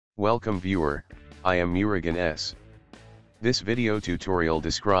Welcome viewer, I am Murugan S. This video tutorial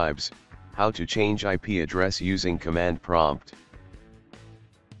describes how to change IP address using command prompt.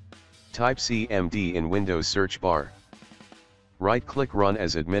 Type CMD in Windows search bar. Right-click Run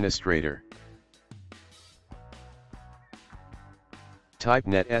as administrator. Type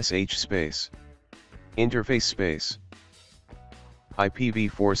netsh space. Interface space.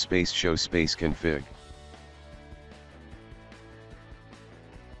 IPv4 space show space config.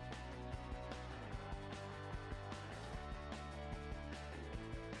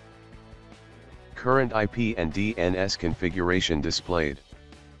 Current IP and DNS configuration displayed.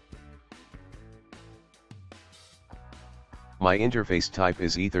 My interface type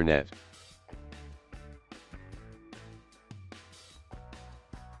is Ethernet.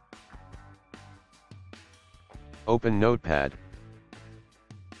 Open Notepad.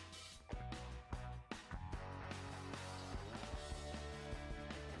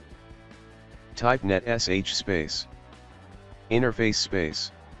 Type netsh space. Interface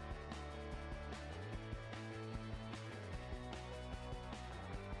space.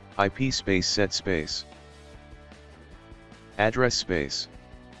 IP space set space. Address space.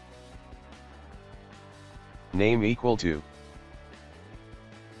 Name equal to.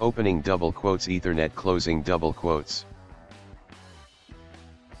 Opening double quotes Ethernet closing double quotes.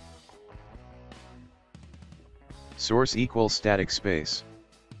 Source equals static space.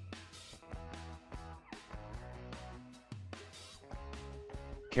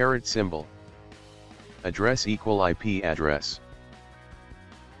 Caret symbol. Address equal IP address.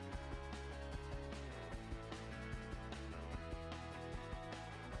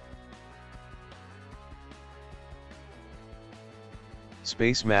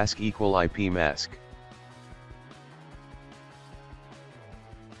 Space mask equal IP mask.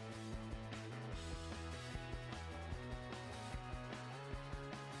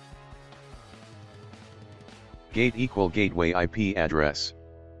 Gate equal gateway IP address.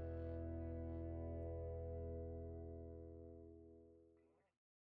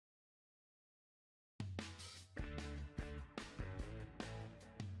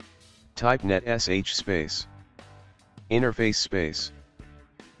 Type netsh space. Interface space.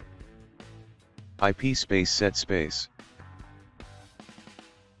 IP space set space.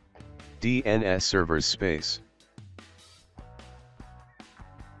 DNS servers space.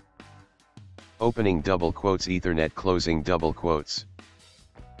 Opening double quotes Ethernet closing double quotes.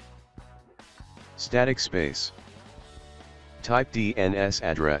 Static space. Type DNS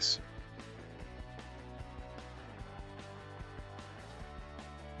address.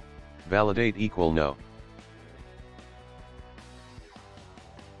 Validate equal no.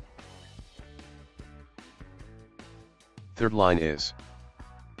 Third line is.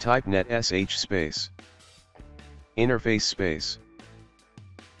 Type netsh space. Interface space.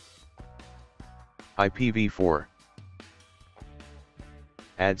 IPv4.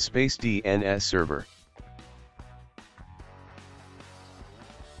 Add space DNS server.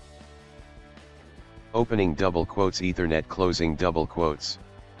 Opening double quotes Ethernet closing double quotes.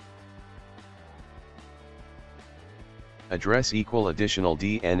 Address equal additional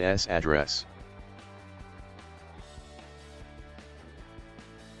DNS address.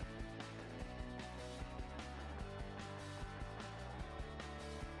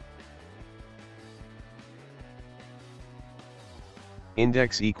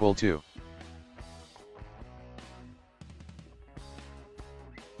 Index equal to.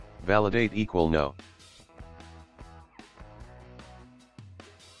 Validate equal no.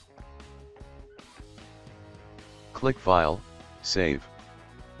 Click File, Save.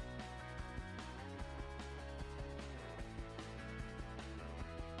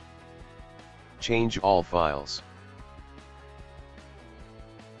 Change all files.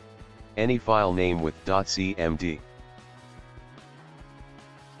 Any file name with .cmd.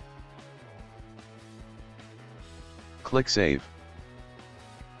 Click Save.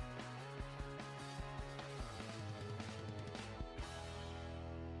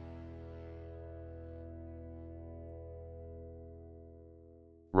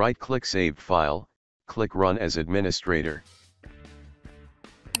 Right-click Saved File, click Run as administrator.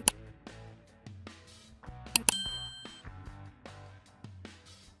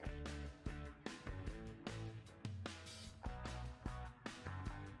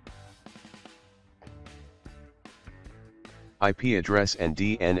 IP address and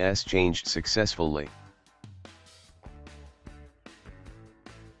DNS changed successfully.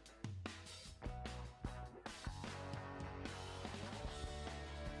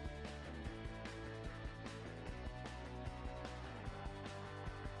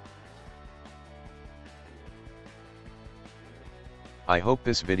 I hope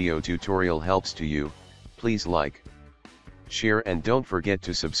this video tutorial helps to you. Please like, share and don't forget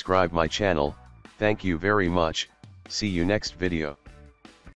to subscribe my channel. Thank you very much. See you next video.